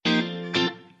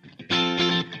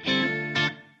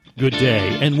Good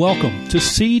day, and welcome to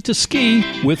C to Ski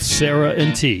with Sarah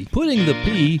and T, putting the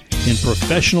P in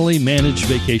professionally managed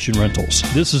vacation rentals.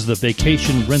 This is the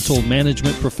Vacation Rental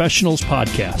Management Professionals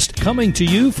Podcast, coming to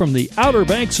you from the Outer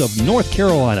Banks of North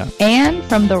Carolina. And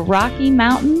from the Rocky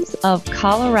Mountains of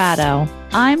Colorado.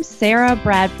 I'm Sarah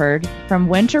Bradford from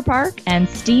Winter Park and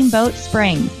Steamboat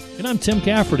Springs. And I'm Tim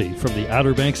Cafferty from the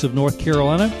Outer Banks of North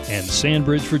Carolina and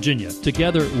Sandbridge, Virginia.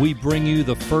 Together, we bring you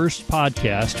the first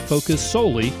podcast focused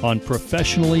solely on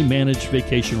professionally managed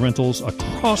vacation rentals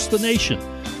across the nation,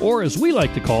 or as we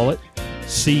like to call it,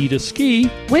 C to Ski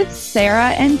with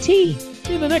Sarah and T.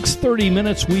 In the next 30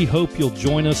 minutes, we hope you'll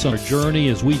join us on our journey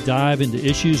as we dive into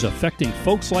issues affecting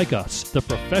folks like us, the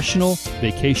professional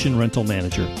vacation rental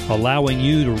manager, allowing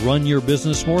you to run your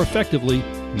business more effectively,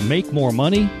 make more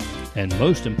money, and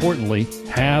most importantly,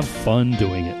 have fun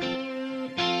doing it.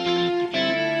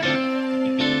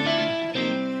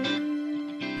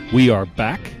 We are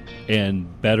back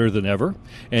and better than ever.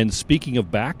 And speaking of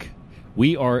back,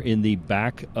 we are in the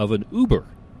back of an Uber.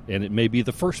 And it may be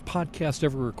the first podcast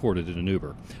ever recorded in an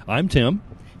Uber. I'm Tim.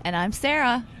 And I'm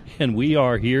Sarah. And we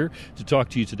are here to talk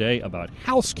to you today about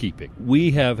housekeeping.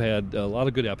 We have had a lot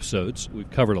of good episodes.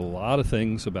 We've covered a lot of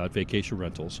things about vacation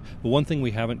rentals. But one thing we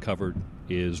haven't covered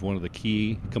is one of the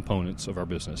key components of our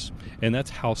business, and that's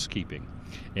housekeeping.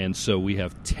 And so we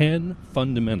have 10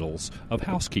 fundamentals of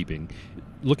housekeeping.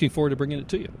 Looking forward to bringing it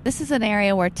to you. This is an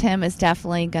area where Tim is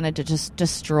definitely going to just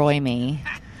destroy me.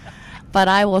 But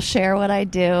I will share what I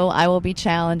do. I will be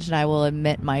challenged, and I will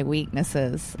admit my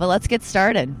weaknesses. But let's get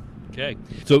started. Okay.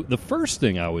 So the first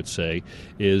thing I would say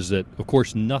is that, of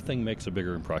course, nothing makes a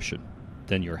bigger impression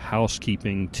than your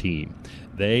housekeeping team.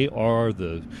 They are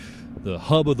the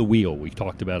hub of the wheel. We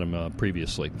talked about them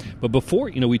previously. But before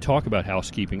we talk about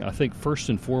housekeeping, I think first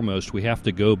and foremost we have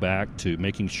to go back to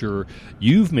making sure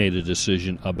you've made a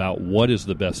decision about what is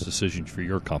the best decision for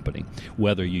your company,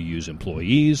 whether you use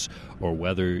employees or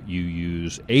whether you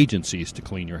use agencies to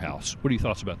clean your house. What are your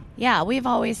thoughts about that? Yeah, we've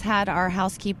always had our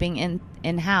housekeeping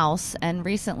in-house, and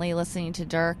recently listening to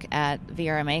Dirk at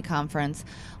VRMA conference,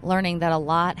 learning that a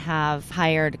lot have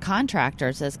hired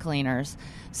contractors as cleaners.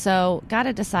 So got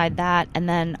to decide that, and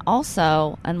then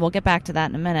also, and we'll get back to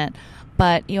that in a minute,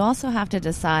 but you also have to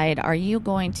decide, are you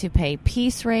going to pay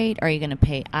piece rate? Are you going to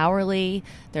pay hourly?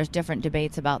 There's different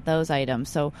debates about those items.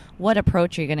 So what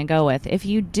approach are you going to go with? If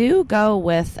you do go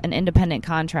with an independent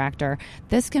contractor,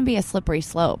 this can be a slippery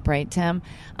slope, right, Tim?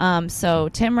 So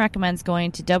Tim recommends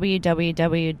going to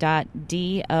www.dol,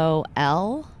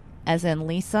 as in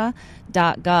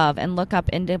Lisa.gov, and look up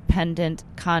independent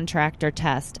contractor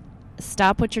test.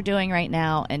 Stop what you're doing right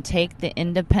now and take the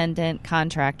independent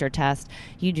contractor test.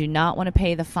 You do not want to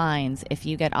pay the fines if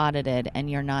you get audited and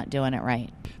you're not doing it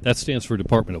right. That stands for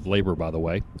Department of Labor, by the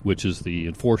way, which is the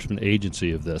enforcement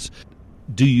agency of this.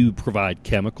 Do you provide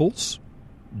chemicals?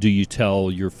 Do you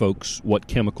tell your folks what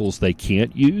chemicals they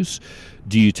can't use?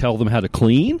 Do you tell them how to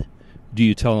clean? Do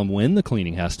you tell them when the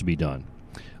cleaning has to be done?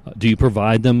 Do you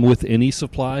provide them with any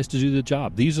supplies to do the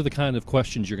job? These are the kind of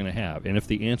questions you're going to have. And if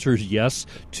the answer is yes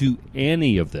to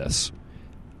any of this,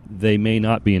 they may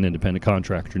not be an independent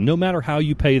contractor. No matter how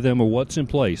you pay them or what's in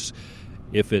place,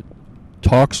 if it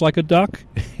talks like a duck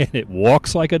and it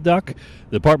walks like a duck,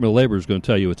 the Department of Labor is going to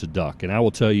tell you it's a duck. And I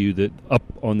will tell you that up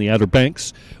on the Outer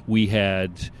Banks, we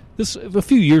had this a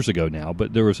few years ago now,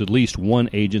 but there was at least one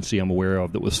agency I'm aware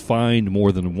of that was fined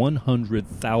more than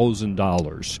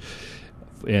 $100,000.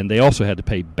 And they also had to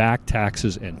pay back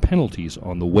taxes and penalties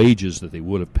on the wages that they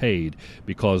would have paid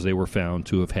because they were found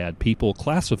to have had people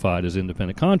classified as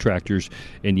independent contractors,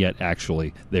 and yet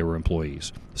actually they were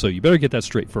employees. So you better get that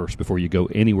straight first before you go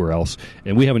anywhere else.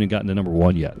 And we haven't even gotten to number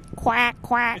one yet. Quack,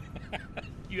 quack.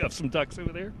 You have some ducks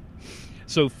over there?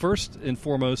 So first and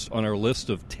foremost on our list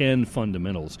of 10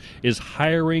 fundamentals is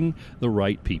hiring the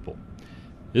right people.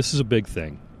 This is a big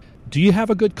thing. Do you have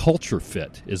a good culture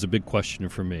fit is a big question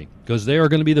for me, because they are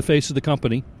going to be the face of the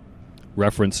company.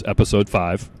 Reference episode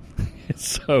 5.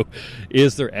 So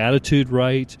is their attitude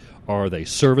right? Are they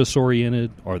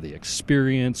service-oriented? Are they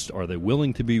experienced? Are they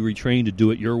willing to be retrained to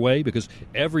do it your way? Because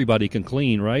everybody can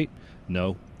clean, right?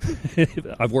 No.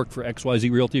 I've worked for XYZ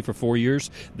Realty for 4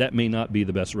 years. That may not be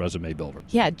the best resume builder.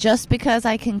 Yeah, just because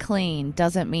I can clean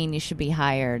doesn't mean you should be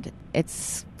hired.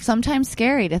 It's sometimes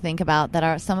scary to think about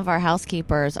that some of our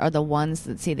housekeepers are the ones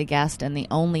that see the guest and the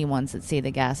only ones that see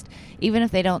the guest. Even if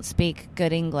they don't speak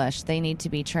good English, they need to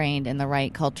be trained in the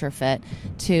right culture fit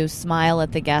to smile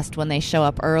at the guest when they show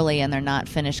up early and they're not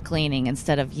finished cleaning,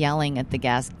 instead of yelling at the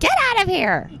guest, "Get out of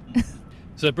here!"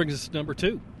 So that brings us to number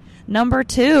 2. Number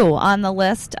 2 on the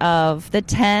list of the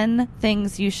 10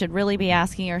 things you should really be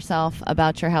asking yourself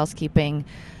about your housekeeping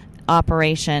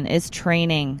operation is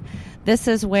training. This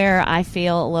is where I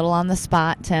feel a little on the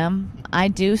spot, Tim. I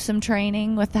do some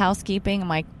training with housekeeping.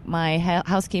 My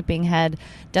housekeeping head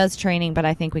does training, but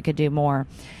I think we could do more.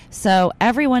 So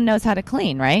everyone knows how to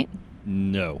clean, right?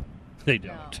 No, they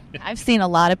don't. No. I've seen a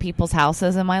lot of people's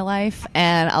houses in my life,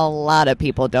 and a lot of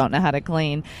people don't know how to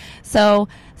clean. So,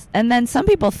 and then some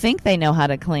people think they know how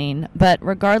to clean, but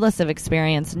regardless of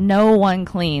experience, no one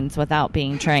cleans without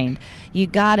being trained. You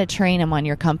got to train them on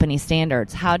your company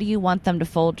standards. How do you want them to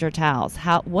fold your towels?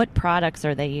 What products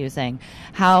are they using?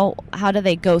 How do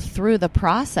they go through the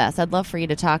process? I'd love for you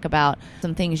to talk about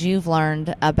some things you've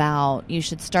learned about you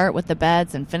should start with the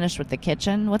beds and finish with the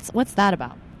kitchen. What's that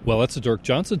about? Well, that's a Dirk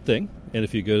Johnson thing, and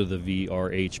if you go to the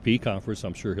VRHP conference,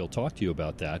 I'm sure he'll talk to you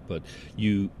about that, but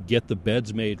you get the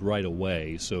beds made right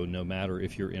away, so no matter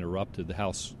if you're interrupted, the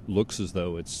house looks as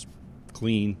though it's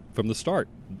clean from the start.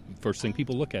 First thing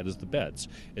people look at is the beds,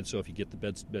 and so if you get the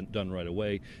beds done right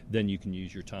away, then you can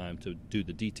use your time to do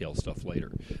the detail stuff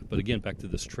later. But again, back to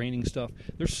this training stuff,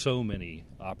 there's so many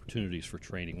opportunities for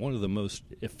training. One of the most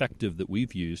effective that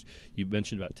we've used, you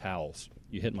mentioned about towels.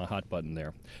 You hit my hot button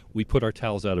there. We put our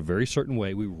towels out a very certain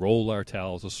way. We roll our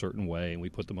towels a certain way, and we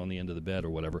put them on the end of the bed or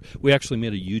whatever. We actually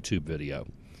made a YouTube video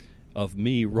of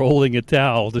me rolling a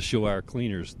towel to show our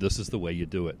cleaners this is the way you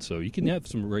do it. So you can have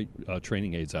some great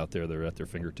training aids out there that are at their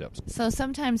fingertips. So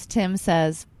sometimes Tim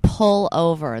says, pull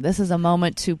over. This is a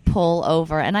moment to pull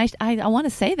over. And I want to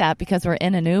say that because we're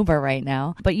in an Uber right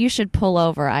now. But you should pull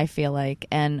over, I feel like,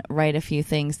 and write a few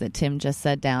things that Tim just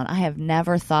said down. I have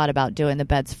never thought about doing the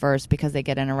beds first because they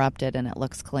get interrupted and it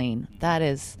looks clean. That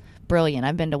is brilliant.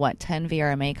 I've been to, 10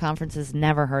 VRMA conferences,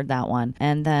 never heard that one.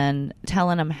 And then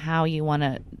telling them how you want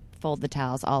to fold the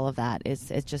towels, all of that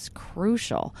is just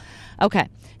crucial. Okay,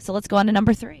 so let's go on to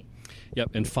number 3.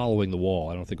 Yep, and following the wall.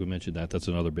 I don't think we mentioned that. That's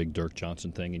another big Dirk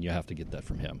Johnson thing, and you have to get that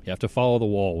from him. You have to follow the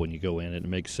wall when you go in, and it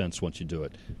makes sense once you do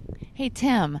it. Hey,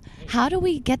 Tim, how do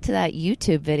we get to that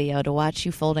YouTube video to watch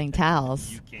you folding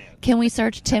towels? You can't. Can we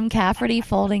search Tim Cafferty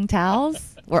folding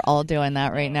towels? We're all doing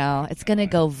that right now. It's going to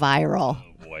go viral.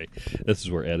 This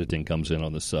is where editing comes in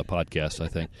on this podcast, I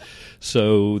think.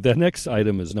 So the next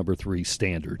item is number 3,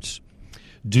 standards.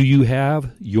 Do you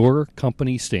have your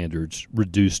company standards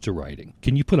reduced to writing?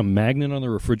 Can you put a magnet on the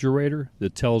refrigerator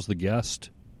that tells the guest,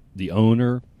 the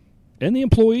owner, and the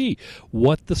employee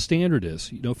what the standard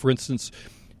is? For instance,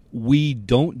 we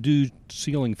don't do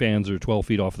ceiling fans that are 12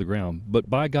 feet off the ground, but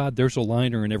by God, there's a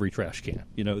liner in every trash can,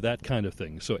 that kind of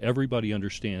thing. So everybody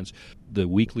understands the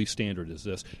weekly standard is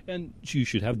this. And you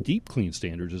should have deep clean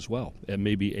standards as well, and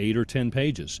maybe 8 or 10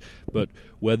 pages. But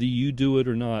whether you do it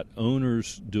or not,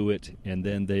 owners do it, and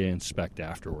then they inspect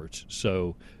afterwards.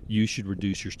 So you should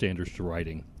reduce your standards to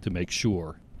writing to make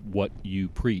sure what you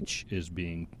preach is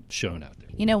being shown out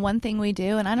there. One thing we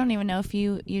do, and I don't even know if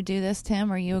you do this,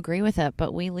 Tim, or you agree with it,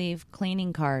 but we leave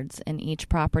cleaning cards in each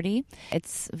property.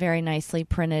 It's a very nicely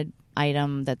printed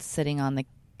item that's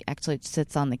actually it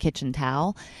sits on the kitchen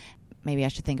towel. Maybe I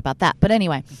should think about that. But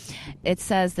anyway, it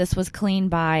says this was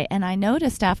cleaned by, and I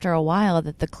noticed after a while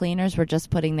that the cleaners were just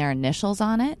putting their initials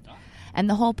on it. And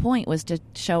the whole point was to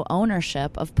show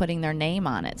ownership of putting their name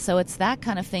on it. So it's that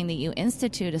kind of thing that you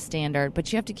institute a standard,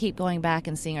 but you have to keep going back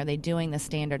and seeing, are they doing the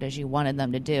standard as you wanted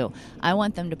them to do? I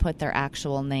want them to put their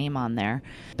actual name on there.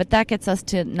 But that gets us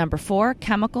to number 4,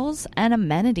 chemicals and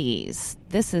amenities.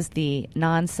 This is the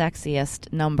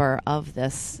non-sexiest number of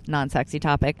this non-sexy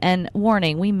topic. And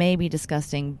warning, we may be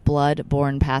discussing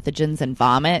blood-borne pathogens and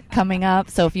vomit coming up.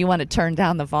 So if you want to turn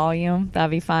down the volume,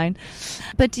 that'd be fine.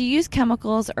 But do you use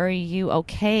chemicals, or are you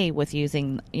okay with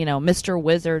using, Mr.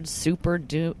 Wizard's super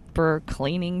duper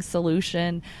cleaning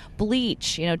solution?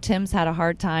 Bleach. Tim's had a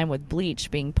hard time with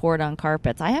bleach being poured on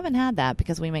carpets. I haven't had that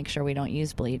because we make sure we don't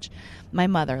use bleach. My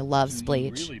mother loves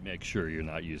bleach. You really make sure you're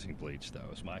not using bleach, though,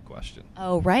 is my question.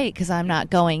 Oh, right, because I'm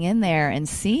not going in there and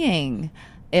seeing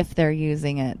if they're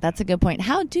using it. That's a good point.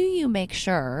 How do you make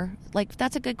sure?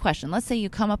 That's a good question. Let's say you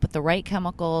come up with the right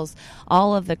chemicals,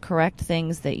 all of the correct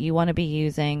things that you want to be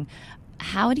using.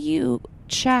 How do you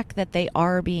check that they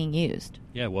are being used?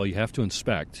 Yeah, well, you have to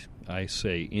inspect. I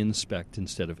say inspect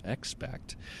instead of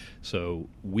expect. So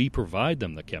we provide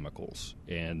them the chemicals,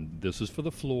 and this is for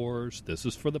the floors, this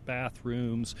is for the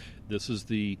bathrooms, this is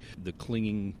the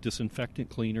clinging disinfectant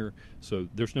cleaner. So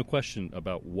there's no question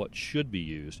about what should be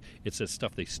used. It's that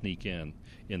stuff they sneak in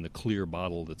the clear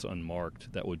bottle that's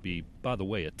unmarked. That would be, by the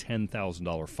way, a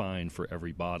 $10,000 fine for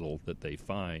every bottle that they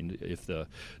find if the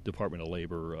Department of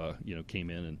Labor came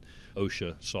in and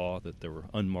OSHA saw that there were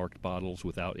unmarked bottles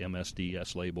without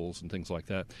MSDS labels and things like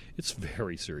that. It's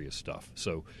very serious stuff.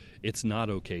 So It's not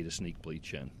okay to sneak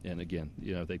bleach in. And again,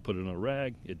 they put it on a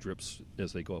rag. It drips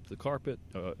as they go up the carpet,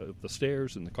 the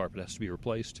stairs, and the carpet has to be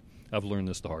replaced. I've learned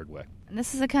this the hard way. And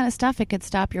this is the kind of stuff it could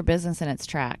stop your business in its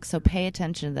tracks. So pay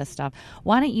attention to this stuff.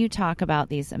 Why don't you talk about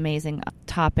these amazing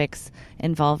topics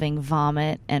involving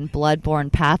vomit and bloodborne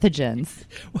pathogens?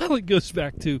 Well, it goes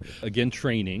back to, again,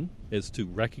 training is to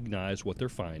recognize what they're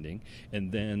finding,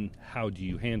 and then how do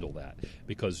you handle that?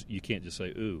 Because you can't just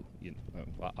say, ooh,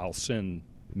 I'll send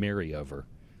Mary over,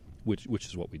 which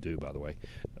is what we do, by the way.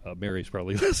 Mary's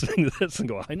probably listening to this and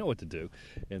go, I know what to do.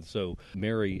 And so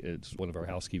Mary is one of our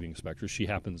housekeeping inspectors. She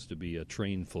happens to be a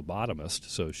trained phlebotomist,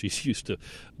 so she's used to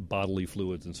bodily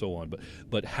fluids and so on.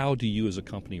 But how do you as a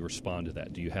company respond to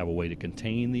that? Do you have a way to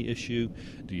contain the issue?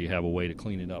 Do you have a way to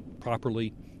clean it up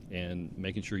properly? And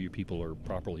making sure your people are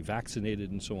properly vaccinated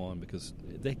and so on, because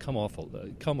they come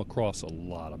across a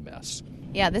lot of mess.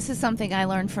 Yeah, this is something I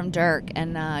learned from Dirk,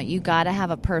 and you got to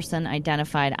have a person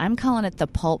identified. I'm calling it the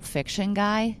Pulp Fiction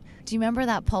guy. Do you remember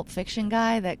that Pulp Fiction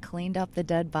guy that cleaned up the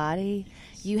dead body?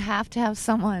 You have to have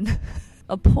someone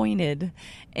appointed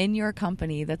in your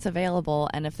company that's available,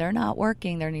 and if they're not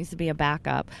working, there needs to be a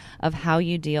backup of how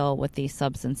you deal with these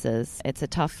substances. It's a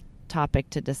tough topic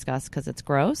to discuss because it's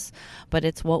gross, but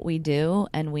it's what we do,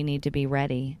 and we need to be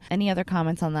ready. Any other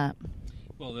comments on that?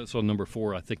 Well, that's on number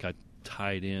 4. I think I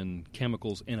tied in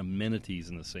chemicals and amenities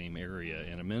in the same area,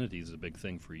 and amenities is a big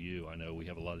thing for you. I know we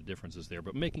have a lot of differences there,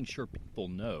 but making sure people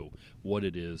know what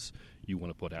it is you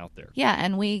want to put out there. Yeah,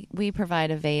 and we provide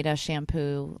Aveda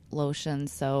shampoo, lotion,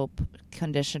 soap,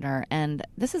 conditioner, and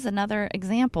this is another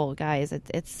example, guys.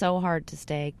 It's so hard to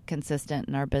stay consistent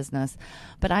in our business,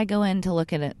 but I go in to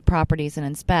look at properties and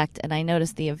inspect, and I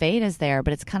notice the Aveda's there,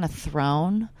 but it's kind of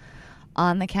thrown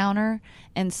on the counter,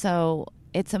 and so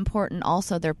it's important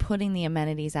also they're putting the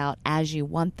amenities out as you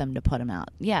want them to put them out.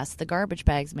 Yes, the garbage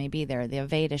bags may be there, the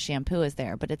Aveda shampoo is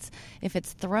there, but if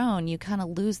it's thrown, you kind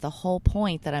of lose the whole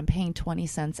point that I'm paying 20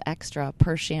 cents extra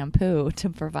per shampoo to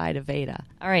provide Aveda.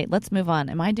 All right, let's move on.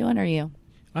 Am I doing or you?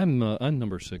 I'm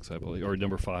number 6, I believe, or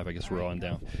number 5. I guess we're on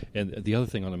down. And the other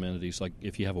thing on amenities, like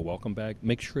if you have a welcome bag,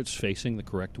 make sure it's facing the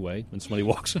correct way when somebody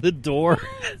walks in the door.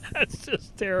 That's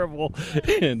just terrible,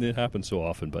 and it happens so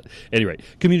often. But anyway,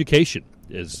 communication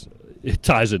it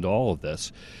ties into all of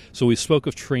this. So we spoke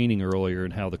of training earlier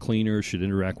and how the cleaners should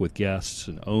interact with guests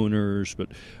and owners. But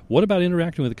what about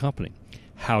interacting with the company?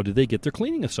 How do they get their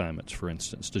cleaning assignments, for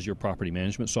instance? Does your property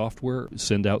management software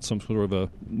send out some sort of a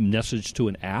message to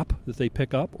an app that they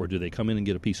pick up, or do they come in and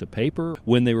get a piece of paper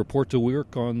when they report to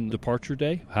work on departure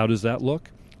day? How does that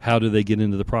look? How do they get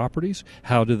into the properties?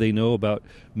 How do they know about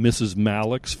Mrs.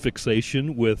 Malik's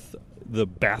fixation with the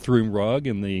bathroom rug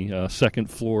in the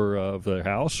second floor of the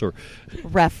house? Or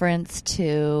reference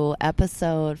to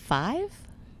episode 5?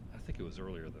 I think it was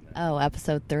earlier than that. Oh,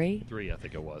 episode 3? 3, I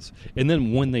think it was. And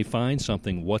then when they find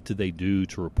something, what do they do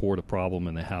to report a problem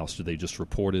in the house? Do they just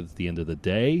report it at the end of the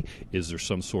day? Is there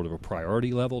some sort of a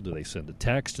priority level? Do they send a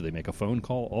text? Do they make a phone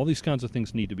call? All these kinds of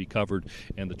things need to be covered,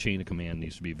 and the chain of command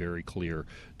needs to be very clear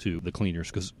to the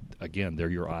cleaners because, again, they're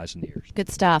your eyes and ears. Good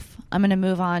stuff. I'm going to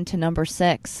move on to number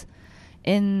 6.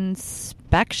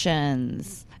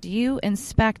 Inspections. Do you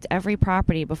inspect every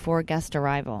property before guest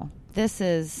arrival? This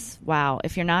is, wow,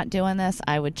 if you're not doing this,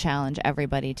 I would challenge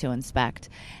everybody to inspect.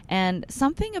 And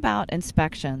something about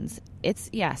inspections, it's,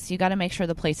 yes, you got to make sure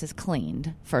the place is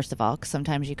cleaned, first of all, because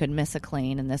sometimes you could miss a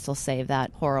clean, and this will save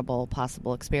that horrible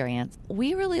possible experience.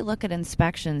 We really look at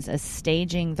inspections as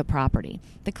staging the property.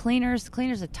 The cleaner's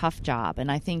a tough job, and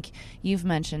I think you've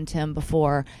mentioned, Tim,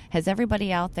 before, has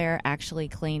everybody out there actually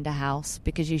cleaned a house?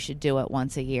 Because you should do it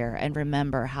once a year, and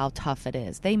remember how tough it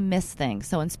is. They miss things,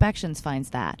 so inspections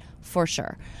finds that, for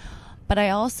sure. But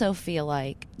I also feel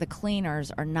like the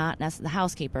cleaners are not, the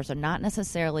housekeepers are not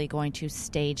necessarily going to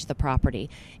stage the property.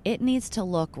 It needs to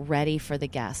look ready for the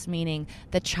guest, meaning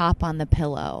the chop on the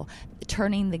pillow,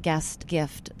 turning the guest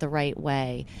gift the right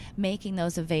way, making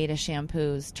those Aveda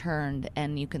shampoos turned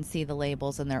and you can see the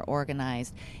labels and they're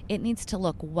organized. It needs to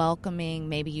look welcoming.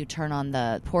 Maybe you turn on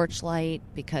the porch light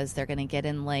because they're going to get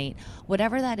in late.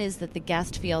 Whatever that is that the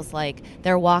guest feels like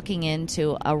they're walking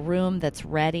into a room that's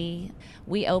ready.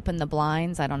 We open the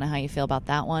blinds. I don't know how you feel about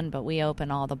that one, but we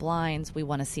open all the blinds. We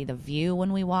want to see the view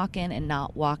when we walk in and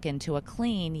not walk into a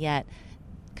clean yet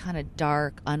kind of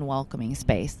dark, unwelcoming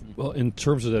space. Well, in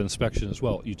terms of that inspection as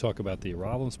well, you talk about the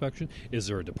arrival inspection. Is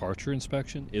there a departure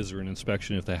inspection? Is there an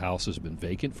inspection if the house has been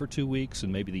vacant for 2 weeks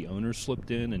and maybe the owner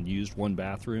slipped in and used one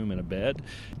bathroom and a bed?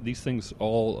 These things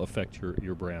all affect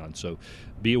your brand, so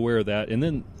be aware of that. And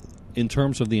then in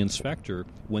terms of the inspector,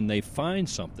 when they find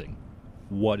something,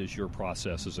 what is your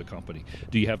process as a company.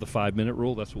 Do you have the 5-minute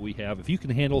rule? That's what we have. If you can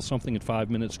handle something in 5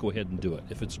 minutes, go ahead and do it.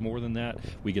 If it's more than that,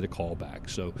 we get a call back.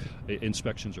 So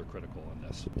inspections are critical on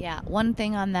this. Yeah, one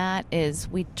thing on that is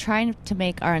we try to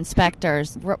make our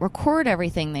inspectors record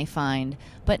everything they find,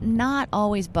 but not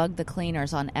always bug the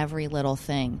cleaners on every little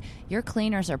thing. Your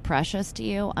cleaners are precious to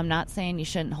you. I'm not saying you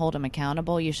shouldn't hold them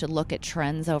accountable. You should look at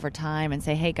trends over time and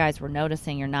say, hey guys, we're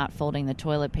noticing you're not folding the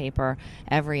toilet paper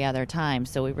every other time,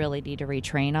 so we really need to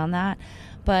retrain on that.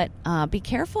 But be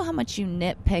careful how much you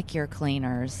nitpick your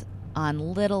cleaners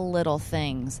on little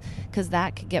things, because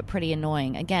that could get pretty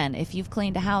annoying. Again, if you've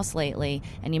cleaned a house lately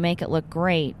and you make it look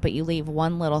great, but you leave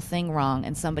one little thing wrong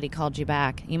and somebody called you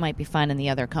back, you might be finding the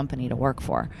other company to work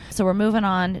for. So we're moving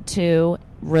on to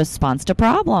response to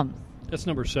problems. That's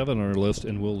number 7 on our list,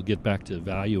 and we'll get back to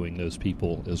valuing those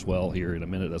people as well here in a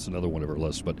minute. That's another one of our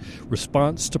lists. But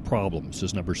response to problems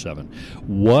is number 7.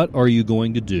 What are you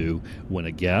going to do when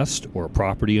a guest or a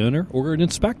property owner or an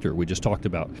inspector, we just talked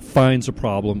about, finds a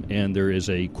problem and there is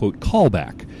a, quote,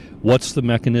 callback? What's the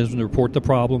mechanism to report the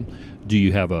problem? Do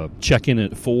you have a check-in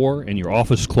at 4 and your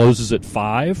office closes at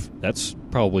 5? That's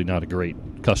probably not a great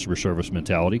customer service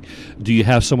mentality. Do you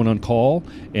have someone on call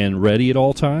and ready at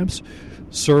all times?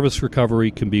 Service recovery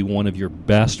can be one of your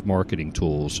best marketing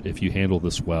tools if you handle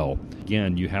this well.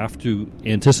 Again, you have to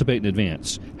anticipate in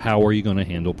advance. How are you going to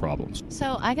handle problems?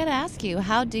 So I got to ask you,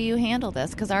 how do you handle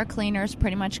this? Because our cleaners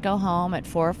pretty much go home at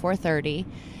 4:30,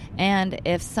 and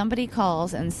if somebody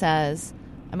calls and says,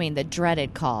 the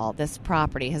dreaded call, this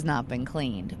property has not been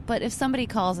cleaned. But if somebody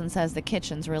calls and says the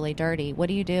kitchen's really dirty, what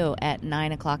do you do at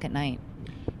 9 o'clock at night?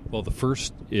 Well, the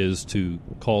first is to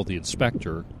call the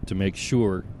inspector to make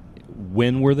sure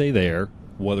when were they there,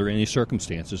 what are any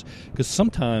circumstances, because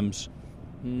sometimes,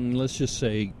 let's just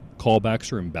say,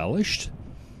 callbacks are embellished.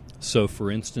 So,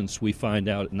 for instance, we find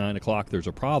out at 9 o'clock there's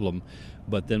a problem,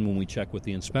 but then when we check with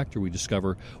the inspector, we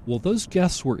discover, well, those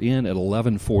guests were in at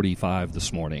 11:45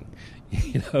 this morning,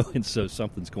 and so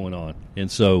something's going on. And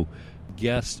so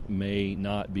guests may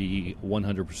not be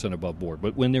 100% above board,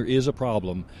 but when there is a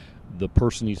problem, the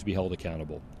person needs to be held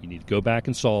accountable. You need to go back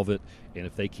and solve it, and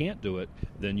if they can't do it,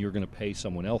 then you're going to pay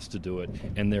someone else to do it,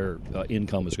 and their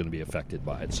income is going to be affected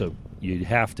by it. So you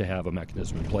have to have a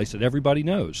mechanism in place that everybody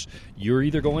knows. You're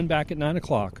either going back at 9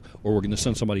 o'clock, or we're going to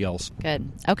send somebody else. Good.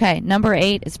 Okay, number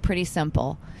 8 is pretty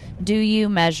simple. Do you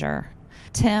measure?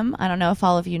 Tim, I don't know if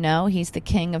all of you know, he's the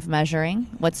king of measuring.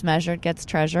 What's measured gets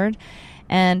treasured.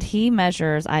 And he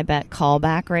measures, I bet,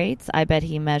 callback rates. I bet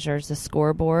he measures the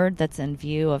scoreboard that's in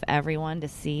view of everyone to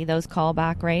see those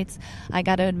callback rates. I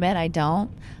got to admit, I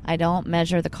don't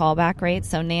measure the callback rates.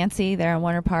 So Nancy, there in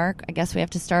Winter Park, I guess we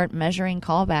have to start measuring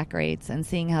callback rates and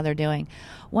seeing how they're doing.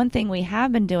 One thing we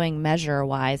have been doing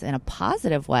measure-wise in a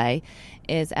positive way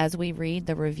is as we read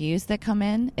the reviews that come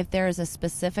in, if there is a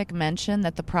specific mention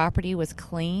that the property was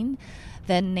clean,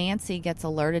 then Nancy gets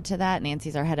alerted to that.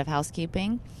 Nancy's our head of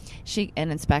housekeeping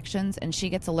and inspections, and she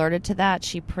gets alerted to that.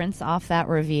 She prints off that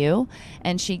review,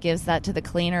 and she gives that to the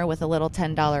cleaner with a little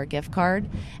 $10 gift card.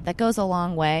 That goes a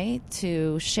long way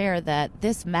to share that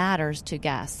this matters to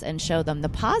guests and show them the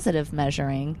positive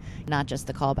measuring, not just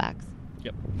the callbacks.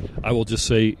 Yep. I will just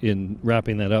say, in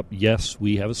wrapping that up, yes,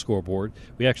 we have a scoreboard.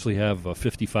 We actually have a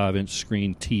 55-inch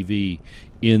screen TV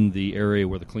in the area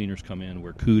where the cleaners come in,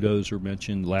 where kudos are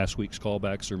mentioned, last week's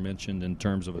callbacks are mentioned in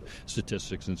terms of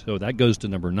statistics. And so that goes to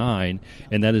number 9,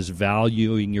 and that is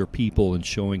valuing your people and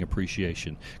showing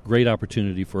appreciation. Great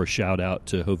opportunity for a shout-out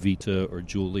to Jovita or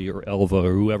Julie or Elva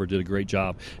or whoever did a great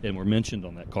job and were mentioned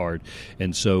on that card.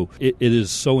 And so it is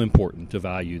so important to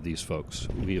value these folks.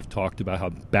 We have talked about how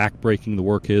backbreaking the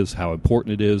work is, how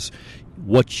important it is.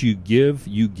 What you give,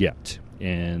 you get.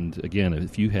 And again,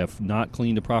 if you have not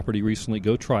cleaned a property recently,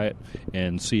 go try it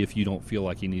and see if you don't feel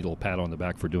like you need a little pat on the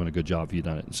back for doing a good job if you've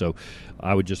done it. So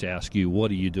I would just ask you,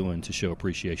 what are you doing to show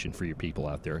appreciation for your people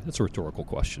out there? That's a rhetorical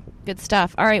question. Good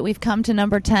stuff. All right, we've come to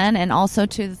number 10 and also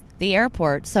to the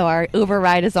airport. So our Uber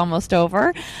ride is almost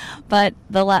over. But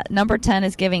the number 10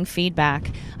 is giving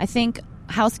feedback. I think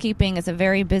housekeeping is a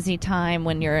very busy time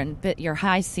when you're in your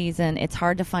high season. It's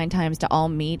hard to find times to all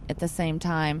meet at the same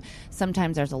time.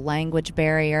 Sometimes there's a language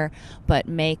barrier, but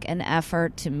make an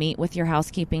effort to meet with your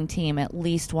housekeeping team at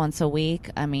least once a week.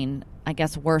 I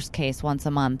guess worst case once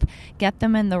a month. Get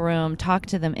them in the room, talk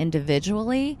to them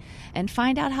individually, and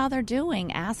find out how they're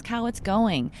doing. Ask how it's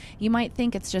going. You might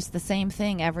think it's just the same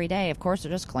thing every day. Of course,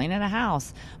 they're just cleaning a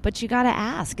house. But you got to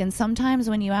ask. And sometimes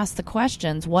when you ask the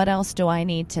questions, what else do I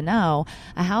need to know?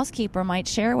 A housekeeper might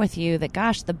share with you that,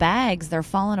 gosh, the bags, they're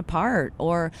falling apart,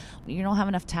 or you don't have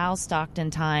enough towels stocked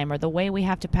in time, or the way we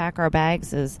have to pack our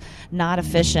bags is not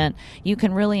efficient. You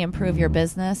can really improve your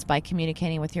business by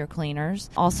communicating with your cleaners.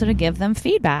 Also to give them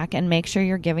feedback and make sure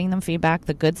you're giving them feedback,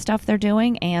 the good stuff they're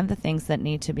doing and the things that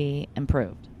need to be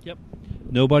improved. Yep.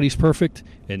 Nobody's perfect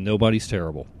and nobody's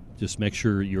terrible. Just make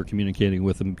sure you're communicating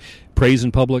with them. Praise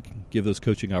in public, give those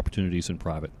coaching opportunities in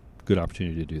private. Good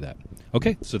opportunity to do that.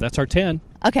 Okay, so that's our 10.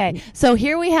 Okay, so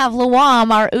here we have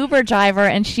Luam, our Uber driver,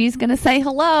 and she's going to say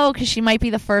hello because she might be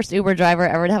the first Uber driver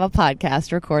ever to have a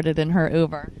podcast recorded in her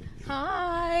Uber.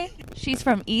 Hi. She's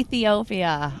from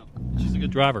Ethiopia. She's a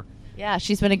good driver. Yeah,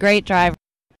 she's been a great driver.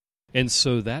 And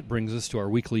so that brings us to our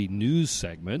weekly news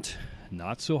segment.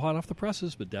 Not so hot off the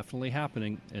presses, but definitely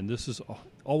happening. And this is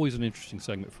always an interesting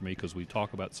segment for me because we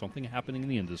talk about something happening in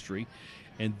the industry.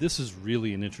 And this is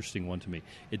really an interesting one to me.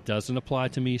 It doesn't apply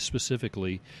to me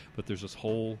specifically, but there's this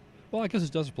whole... Well, I guess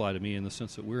it does apply to me in the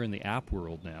sense that we're in the app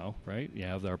world now, right? You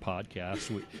have our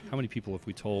podcast. How many people have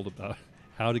we told about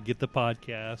how to get the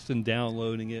podcast and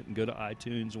downloading it and go to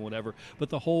iTunes and whatever? But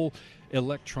the whole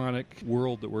electronic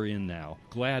world that we're in now,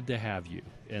 Glad to Have You,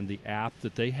 and the app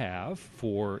that they have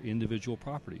for individual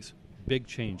properties. Big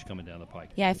change coming down the pike.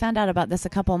 Yeah, I found out about this a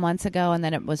couple months ago, and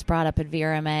then it was brought up at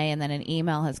VRMA, and then an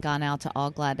email has gone out to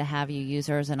all Glad to Have You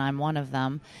users, and I'm one of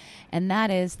them. And that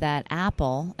is that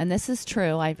Apple, and this is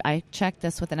true, I checked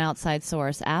this with an outside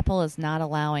source, Apple is not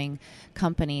allowing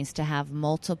companies to have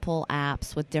multiple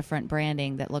apps with different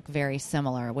branding that look very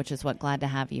similar, which is what Glad to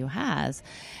Have You has.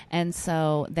 And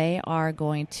so they are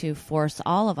going to force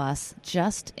all of us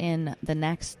just in the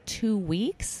next 2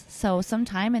 weeks, so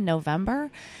sometime in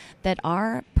November, that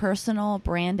our personal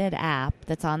branded app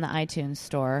that's on the iTunes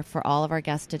store for all of our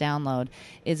guests to download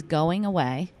is going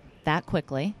away that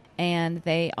quickly. And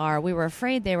we were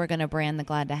afraid they were going to brand the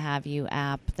Glad to Have You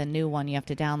app, the new one you have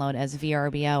to download, as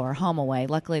VRBO or HomeAway.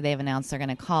 Luckily, they've announced they're going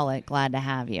to call it Glad to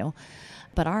Have You.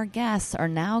 But our guests are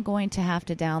now going to have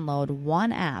to download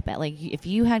one app. Like if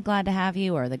you had Glad to Have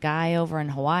You or the guy over in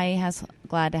Hawaii has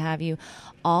Glad to Have You,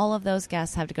 all of those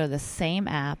guests have to go to the same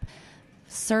app,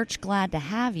 search Glad to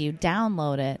Have You,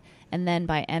 download it, and then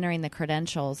by entering the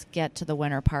credentials, get to the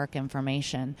Winter Park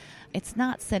information. It's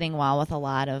not sitting well with a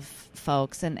lot of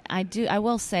folks, and I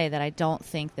will say that I don't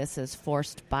think this is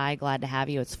forced by Glad to Have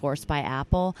You. It's forced by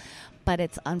Apple, but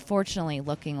it's unfortunately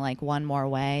looking like one more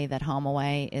way that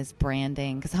HomeAway is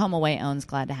branding, because HomeAway owns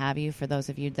Glad to Have You, for those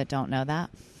of you that don't know that.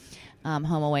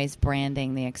 HomeAway's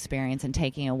branding the experience and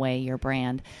taking away your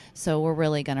brand. So we're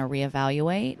really going to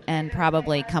reevaluate and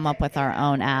probably come up with our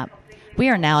own app. We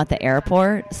are now at the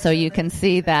airport, so you can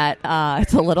see that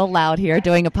it's a little loud here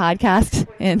doing a podcast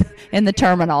in the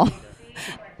terminal.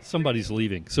 Somebody's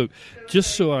leaving. So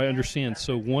just so I understand,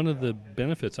 so one of the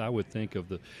benefits I would think of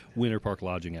the Winter Park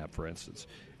Lodging app, for instance,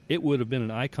 it would have been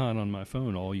an icon on my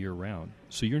phone all year round.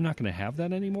 So you're not going to have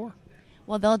that anymore?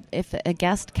 Well, if a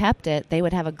guest kept it, they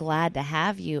would have a Glad to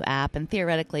Have You app, and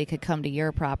theoretically could come to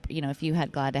your if you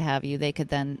had Glad to Have You, they could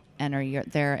then enter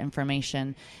their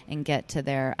information and get to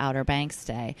their Outer Banks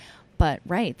stay. But,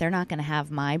 right, they're not going to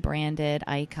have my branded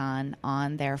icon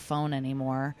on their phone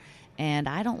anymore, and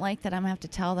I don't like that I'm going to have to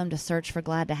tell them to search for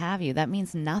Glad to Have You. That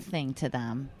means nothing to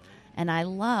them. And I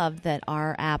love that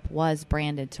our app was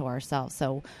branded to ourselves,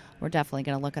 so we're definitely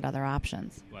going to look at other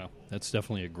options. Wow, that's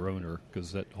definitely a groaner,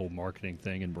 because that whole marketing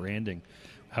thing and branding,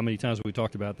 how many times have we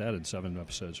talked about that in 7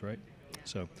 episodes, right?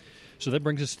 So that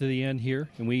brings us to the end here,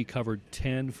 and we covered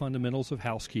 10 fundamentals of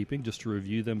housekeeping, just to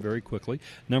review them very quickly.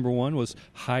 Number 1 was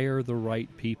hire the right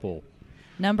people.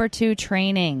 Number 2,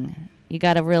 training. You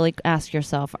got to really ask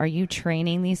yourself, are you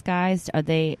training these guys? Are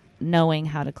they knowing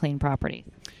how to clean property?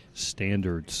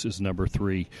 Standards is number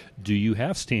 3. Do you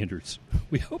have standards?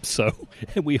 We hope so.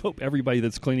 And we hope everybody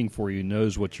that's cleaning for you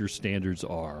knows what your standards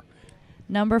are.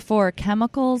 Number 4,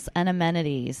 chemicals and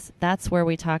amenities. That's where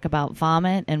we talk about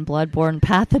vomit and bloodborne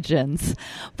pathogens.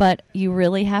 But you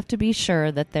really have to be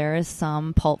sure that there is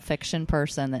some Pulp Fiction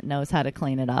person that knows how to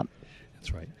clean it up.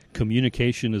 That's right.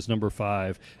 Communication is number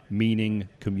 5, meaning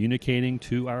communicating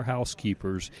to our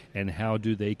housekeepers, and how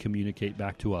do they communicate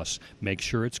back to us. Make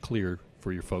sure it's clear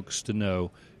for your folks to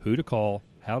know who to call,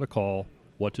 how to call,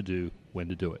 what to do, when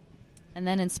to do it. And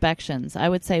then inspections. I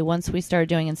would say once we started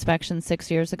doing inspections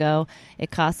 6 years ago, it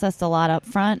cost us a lot up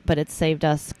front, but it saved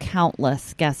us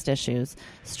countless guest issues.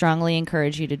 Strongly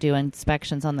encourage you to do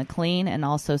inspections on the clean and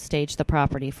also stage the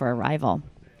property for arrival.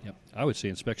 Yep. I would say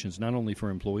inspections not only for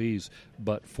employees,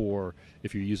 but for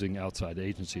if you're using outside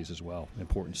agencies as well.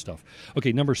 Important stuff.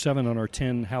 Okay, number 7 on our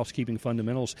 10 housekeeping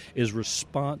fundamentals is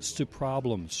response to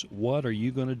problems. What are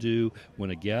you going to do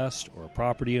when a guest or a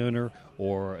property owner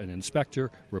or an inspector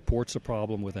reports a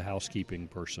problem with a housekeeping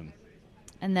person?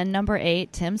 And then number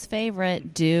 8, Tim's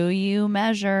favorite, do you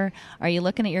measure? Are you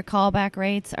looking at your callback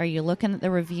rates? Are you looking at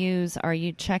the reviews? Are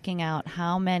you checking out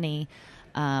how many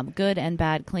good and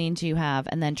bad cleans you have,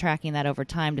 and then tracking that over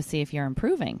time to see if you're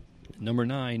improving? Number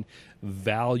 9,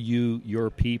 value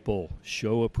your people.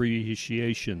 Show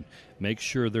appreciation. Make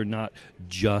sure they're not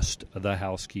just the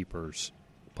housekeepers.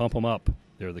 Pump them up.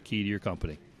 They're the key to your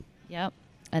company. Yep.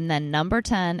 And then number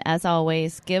 10, as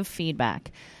always, give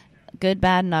feedback. Good,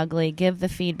 bad, and ugly. Give the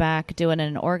feedback. Do it in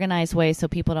an organized way so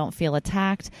people don't feel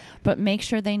attacked. But make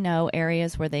sure they know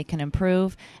areas where they can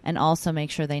improve, and also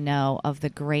make sure they know of the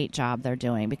great job they're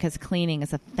doing, because cleaning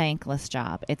is a thankless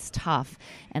job. It's tough.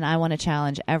 And I want to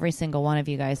challenge every single one of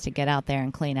you guys to get out there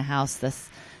and clean a house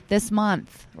this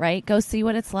month, right? Go see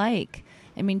what it's like.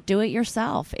 I mean, do it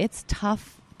yourself. It's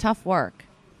tough work.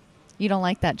 You don't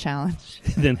like that challenge.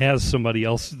 Then has somebody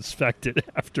else inspect it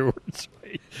afterwards.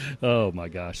 Right? Oh, my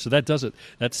gosh. So that does it.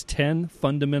 That's 10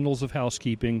 fundamentals of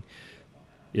housekeeping.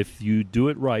 If you do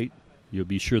it right, you'll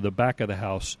be sure the back of the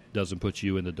house doesn't put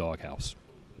you in the doghouse.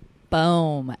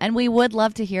 Boom. And we would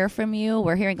love to hear from you.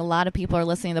 We're hearing a lot of people are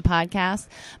listening to the podcast,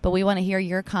 but we want to hear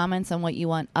your comments on what you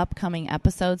want upcoming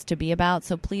episodes to be about.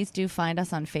 So please do find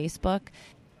us on Facebook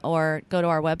or go to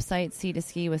our website,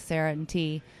 Sea2Ski with Sarah and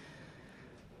T.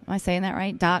 Am I saying that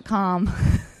right? .com.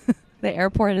 The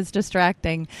airport is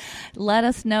distracting. Let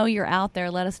us know you're out there.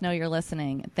 Let us know you're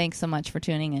listening. Thanks so much for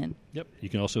tuning in. Yep. You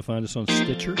can also find us on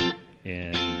Stitcher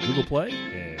and Google Play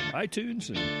and iTunes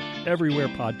and everywhere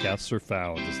podcasts are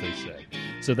found, as they say.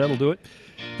 So that'll do it.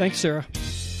 Thanks, Sarah.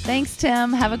 Thanks,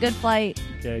 Tim. Have a good flight.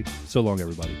 Okay. So long,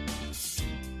 everybody.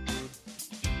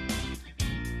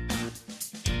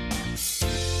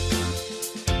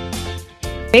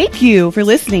 Thank you for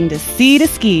listening to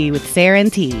Sea2Ski with Sarah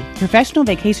and T, Professional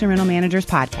Vacation Rental Managers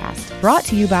Podcast, brought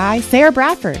to you by Sarah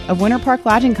Bradford of Winter Park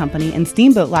Lodging Company and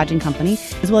Steamboat Lodging Company,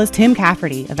 as well as Tim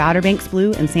Cafferty of Outer Banks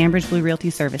Blue and Sandbridge Blue Realty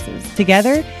Services.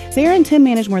 Together, Sarah and Tim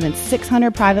manage more than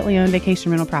 600 privately owned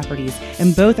vacation rental properties,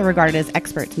 and both are regarded as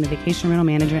experts in the vacation rental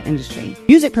management industry.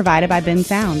 Music provided by Ben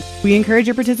Sound. We encourage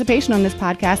your participation on this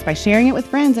podcast by sharing it with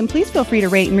friends, and please feel free to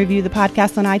rate and review the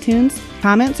podcast on iTunes.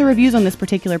 Comments or reviews on this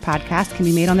particular podcast can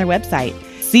be made on their website,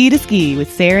 Sea2Ski with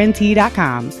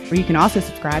SarahandT.com, where you can also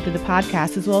subscribe to the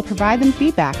podcast as well as provide them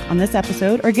feedback on this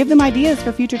episode or give them ideas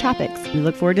for future topics. We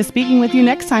look forward to speaking with you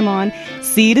next time on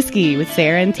Sea2Ski with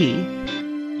Sarah and T.